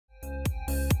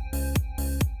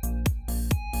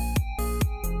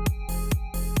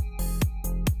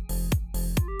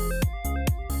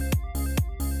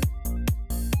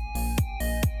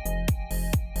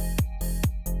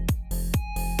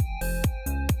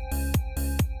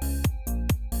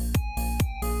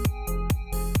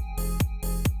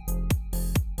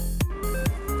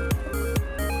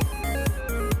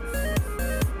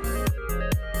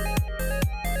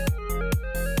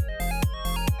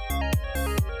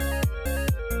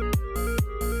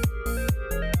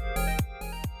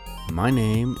My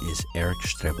name is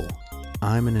𝐅𝐚𝐧𝐭𝐚𝐬𝐿.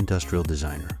 I'm an industrial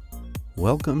designer.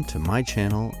 Welcome to my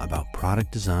channel about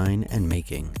product design and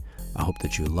making. I hope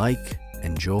that you like,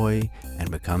 enjoy,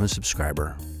 and become a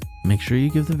subscriber. Make sure you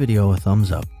give the video a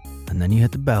thumbs up, and then you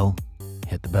hit the bell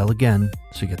again,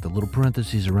 so you get the little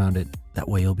parentheses around it. That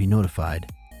way you'll be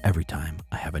notified every time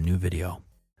I have a new video.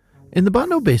 In the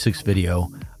Bondo Basics video,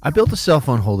 I built a cell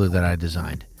phone holder that I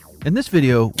designed. In this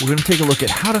video, we're going to take a look at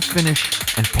how to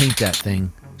finish and paint that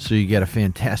thing so you get a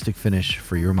fantastic finish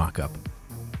for your mock-up.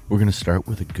 We're going to start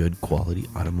with a good quality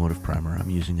automotive primer. I'm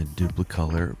using a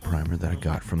Duplicolor primer that I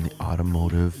got from the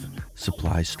automotive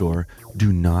supply store.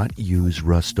 Do not use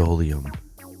Rust-Oleum.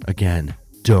 Again,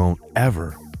 don't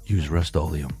ever use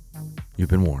Rust-Oleum. You've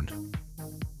been warned.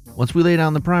 Once we lay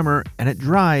down the primer and it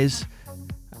dries,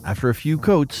 after a few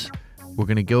coats, we're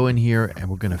going to go in here and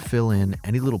we're going to fill in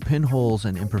any little pinholes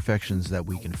and imperfections that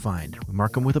we can find. We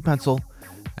mark them with a pencil,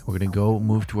 and we're going to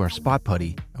move to our spot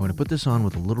putty. I'm going to put this on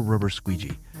with a little rubber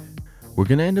squeegee. We're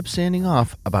going to end up sanding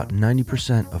off about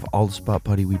 90% of all the spot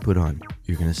putty we put on.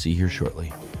 You're going to see here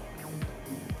shortly.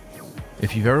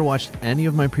 If you've ever watched any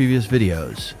of my previous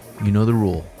videos, you know the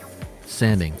rule.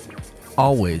 Sanding.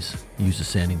 Always use a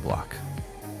sanding block.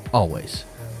 Always.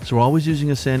 So we're always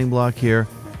using a sanding block here.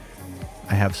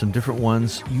 I have some different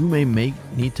ones. You may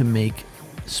need to make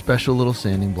special little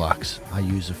sanding blocks. I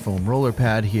use a foam roller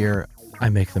pad here. I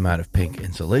make them out of pink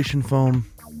insulation foam,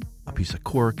 a piece of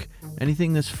cork,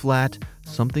 anything that's flat,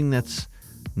 something that's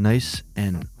nice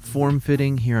and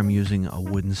form-fitting. Here I'm using a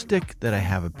wooden stick that I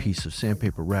have a piece of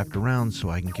sandpaper wrapped around so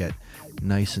I can get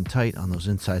nice and tight on those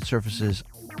inside surfaces.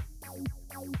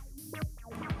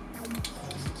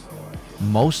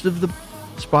 Most of the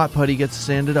spot putty gets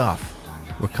sanded off.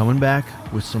 We're coming back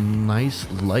with some nice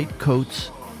light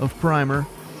coats of primer.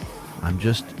 I'm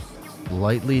just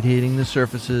lightly hitting the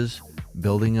surfaces,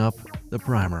 building up the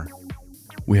primer.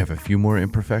 We have a few more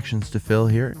imperfections to fill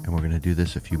here, and we're going to do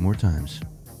this a few more times.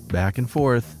 Back and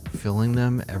forth, filling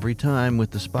them every time with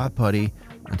the spot putty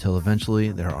until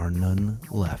eventually there are none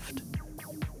left.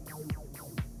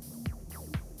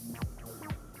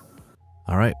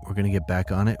 All right, we're going to get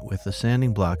back on it with the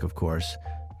sanding block, of course.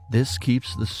 This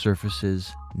keeps the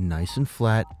surfaces nice and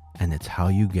flat, and it's how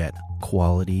you get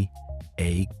quality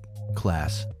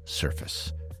A-class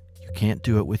surface. You can't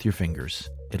do it with your fingers.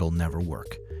 It'll never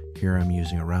work. Here I'm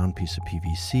using a round piece of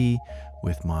PVC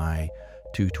with my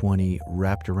 220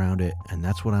 wrapped around it, and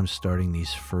that's what I'm starting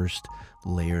these first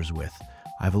layers with.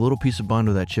 I have a little piece of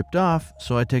Bondo that chipped off,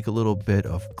 so I take a little bit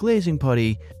of glazing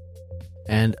putty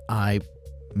and I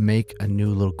make a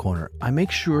new little corner. I make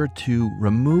sure to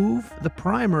remove the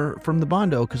primer from the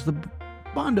Bondo because the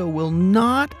Bondo will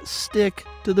not stick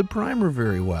to the primer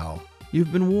very well.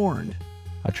 You've been warned.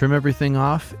 I trim everything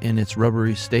off in its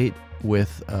rubbery state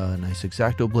with a nice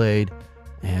X-Acto blade,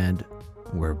 and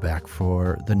we're back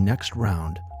for the next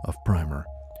round of primer.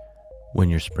 When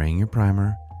you're spraying your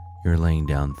primer, you're laying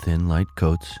down thin, light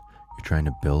coats. You're trying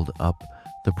to build up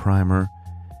the primer,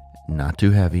 not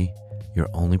too heavy. You're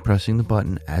only pressing the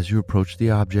button as you approach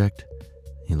the object.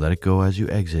 You let it go as you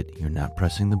exit. You're not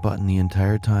pressing the button the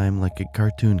entire time like a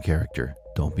cartoon character.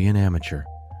 Don't be an amateur.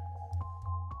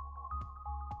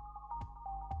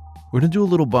 We're going to do a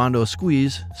little Bondo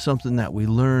squeeze, something that we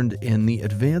learned in the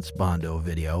advanced Bondo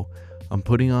video. I'm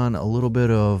putting on a little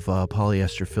bit of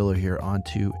polyester filler here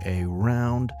onto a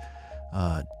round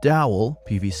dowel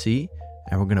PVC,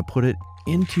 and we're going to put it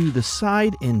into the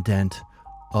side indent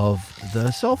of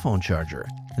the cell phone charger.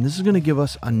 And this is going to give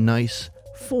us a nice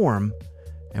form,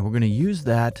 and we're going to use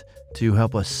that to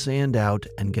help us sand out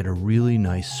and get a really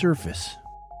nice surface.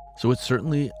 So it's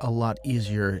certainly a lot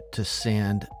easier to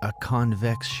sand a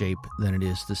convex shape than it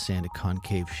is to sand a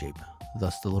concave shape.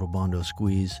 Thus the little Bondo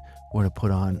squeeze. We're going to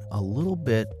put on a little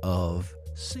bit of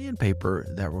sandpaper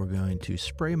that we're going to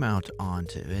spray mount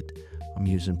onto it. I'm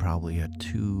using probably a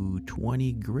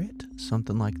 220 grit,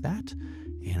 something like that.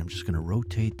 And I'm just going to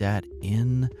rotate that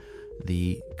in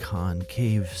the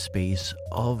concave space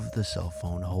of the cell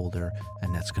phone holder,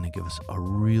 and that's going to give us a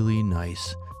really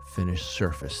nice finished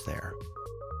surface there.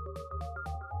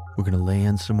 We're going to lay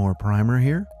in some more primer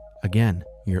here. Again,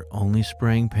 you're only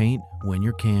spraying paint when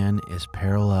your can is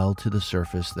parallel to the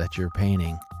surface that you're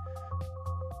painting.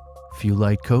 Few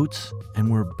light coats, and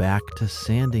we're back to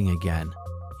sanding again,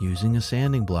 using a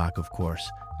sanding block, of course.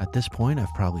 At this point,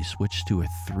 I've probably switched to a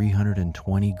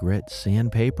 320 grit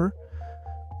sandpaper.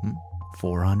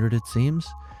 400 it seems,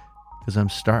 because I'm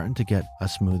starting to get a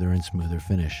smoother and smoother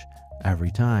finish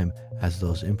every time as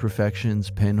those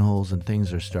imperfections, pinholes, and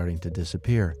things are starting to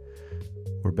disappear.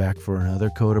 We're back for another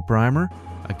coat of primer.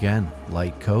 Again,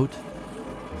 light coat.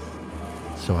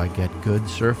 so I get good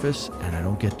surface and I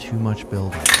don't get too much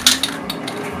buildup.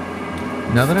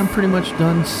 Now that I'm pretty much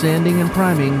done sanding and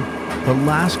priming, the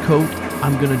last coat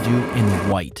I'm going to do in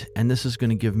white, and this is going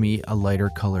to give me a lighter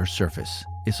color surface.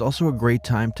 It's also a great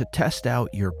time to test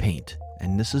out your paint,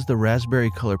 and this is the raspberry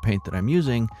color paint that I'm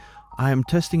using. I'm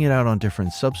testing it out on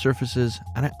different subsurfaces,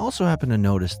 and I also happen to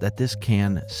notice that this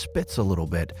can spits a little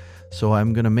bit, so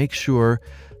I'm going to make sure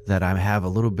that I have a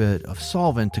little bit of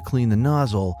solvent to clean the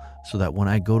nozzle so that when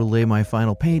I go to lay my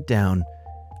final paint down,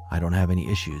 I don't have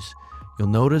any issues. You'll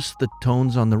notice the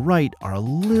tones on the right are a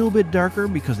little bit darker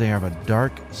because they have a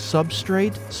dark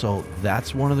substrate, so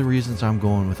that's one of the reasons I'm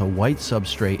going with a white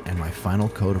substrate, and my final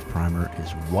coat of primer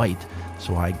is white,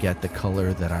 so I get the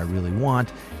color that I really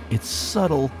want. It's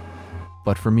subtle,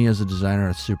 but for me as a designer,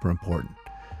 it's super important.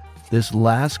 This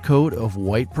last coat of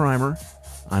white primer,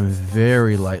 I'm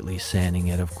very lightly sanding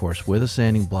it, of course, with a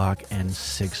sanding block and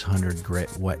 600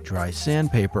 grit wet dry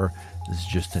sandpaper. This is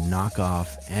just to knock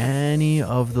off any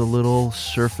of the little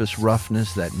surface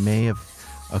roughness that may have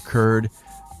occurred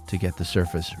to get the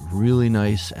surface really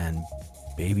nice and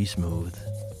baby smooth.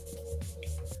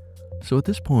 So at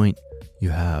this point, you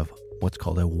have what's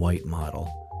called a white model,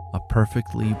 a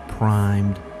perfectly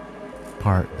primed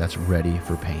part that's ready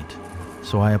for paint.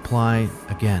 So I apply,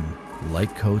 again,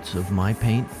 light coats of my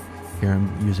paint. Here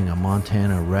I'm using a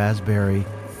Montana raspberry,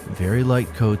 very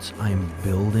light coats. I'm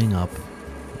building up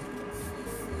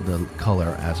the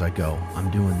color as I go. I'm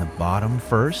doing the bottom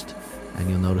first, and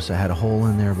you'll notice I had a hole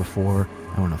in there before.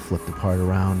 I want to flip the part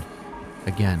around.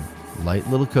 Again, light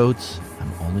little coats.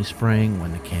 I'm only spraying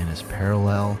when the can is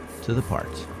parallel to the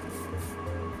parts.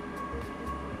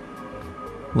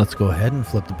 Let's go ahead and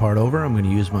flip the part over. I'm going to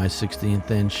use my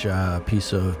 16th inch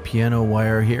piece of piano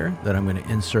wire here that I'm going to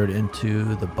insert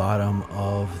into the bottom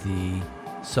of the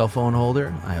cell phone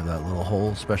holder. I have that little hole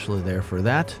especially there for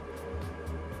that.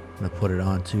 I'm going to put it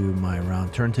onto my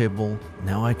round turntable.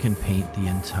 Now I can paint the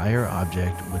entire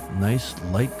object with nice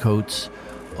light coats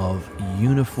of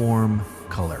uniform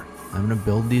color. I'm going to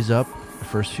build these up. The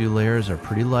first few layers are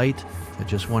pretty light. I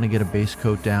just want to get a base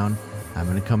coat down. I'm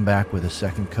going to come back with a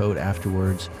second coat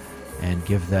afterwards and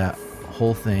give that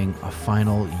whole thing a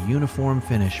final uniform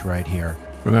finish right here.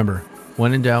 Remember,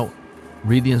 when in doubt,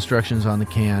 read the instructions on the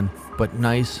can, but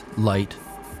nice light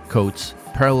coats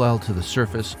parallel to the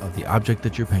surface of the object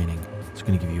that you're painting. It's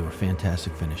going to give you a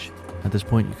fantastic finish. At this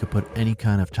point, you could put any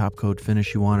kind of top coat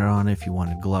finish you wanted on it. If you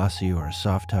wanted glossy or a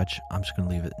soft touch, I'm just going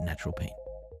to leave it natural paint.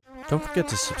 Don't forget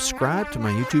to subscribe to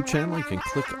my YouTube channel. You can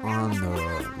click on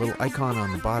the little icon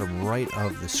on the bottom right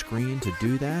of the screen to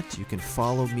do that. You can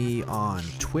follow me on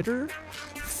Twitter,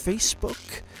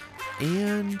 Facebook,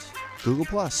 and Google+.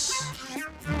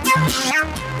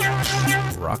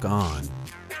 Rock on.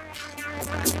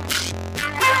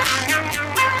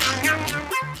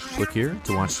 Click here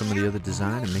to watch some of the other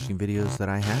design and making videos that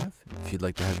I have. If you'd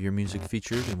like to have your music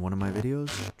featured in one of my videos,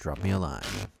 drop me a line.